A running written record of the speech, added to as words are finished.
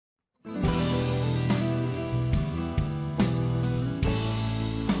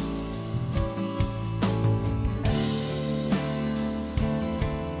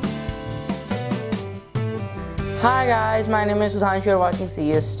Hi guys, my name is Sukhna. You are watching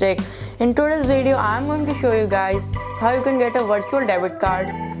CS Tech. In today's video, I am going to show you guys how you can get a virtual debit card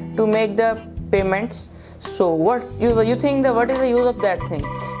to make the payments. So what you think that what is the use of that thing?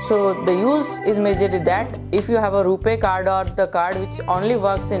 So the use is majorly that if you have a RuPay card or the card which only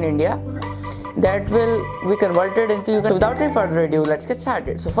works in India, that will be converted into you can. Without any further ado, let's get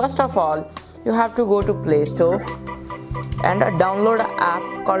started. So first of all, you have to go to Play Store and download an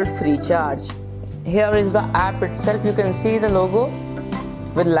app called FreeCharge. Here is the app itself. You can see the logo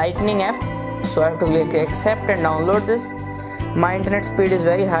with lightning F. So I have to click accept and download this. My internet speed is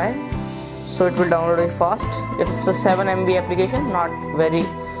very high, so it will download very fast. It's a 7 MB application, not very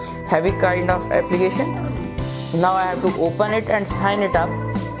heavy kind of application. Now I have to open it and sign it up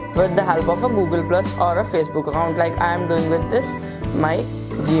with the help of a Google Plus or a Facebook account, like I am doing with this my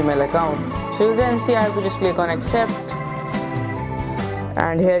Gmail account. So you can see I have to just click on accept,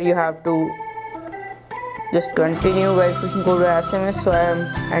 and here you have to just continue verification code by SMS. So I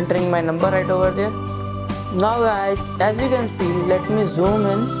am entering my number right over there. Now guys, as you can see, let me zoom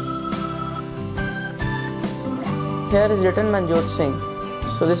in. Here is written Manjot Singh.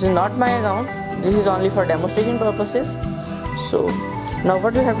 So this is not my account, this is only for demonstration purposes. So now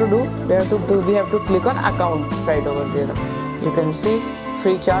what we have to do, we have to click on account right over there. You can see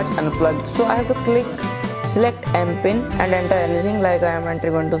FreeCharge unplugged. So I have to click select MPIN and enter anything, like I am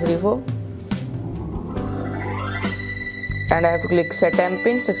entering 1234. And I have to click set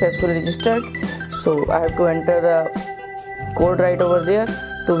MPIN, successfully registered. So I have to enter the code right over there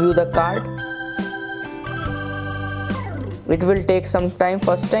to view the card. It will take some time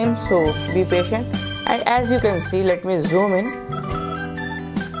first time, so be patient. And as you can see, let me zoom in.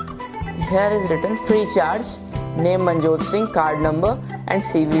 Here is written FreeCharge, name Manjot Singh, card number and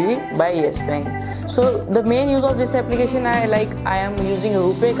CVV by Yes Bank. So the main use of this application, I am using a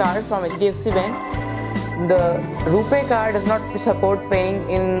RuPay card from HDFC Bank. The RuPay card does not support paying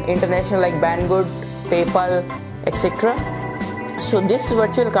in international like Banggood, PayPal, etc. So this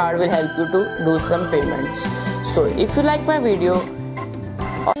virtual card will help you to do some payments. So if you like my video,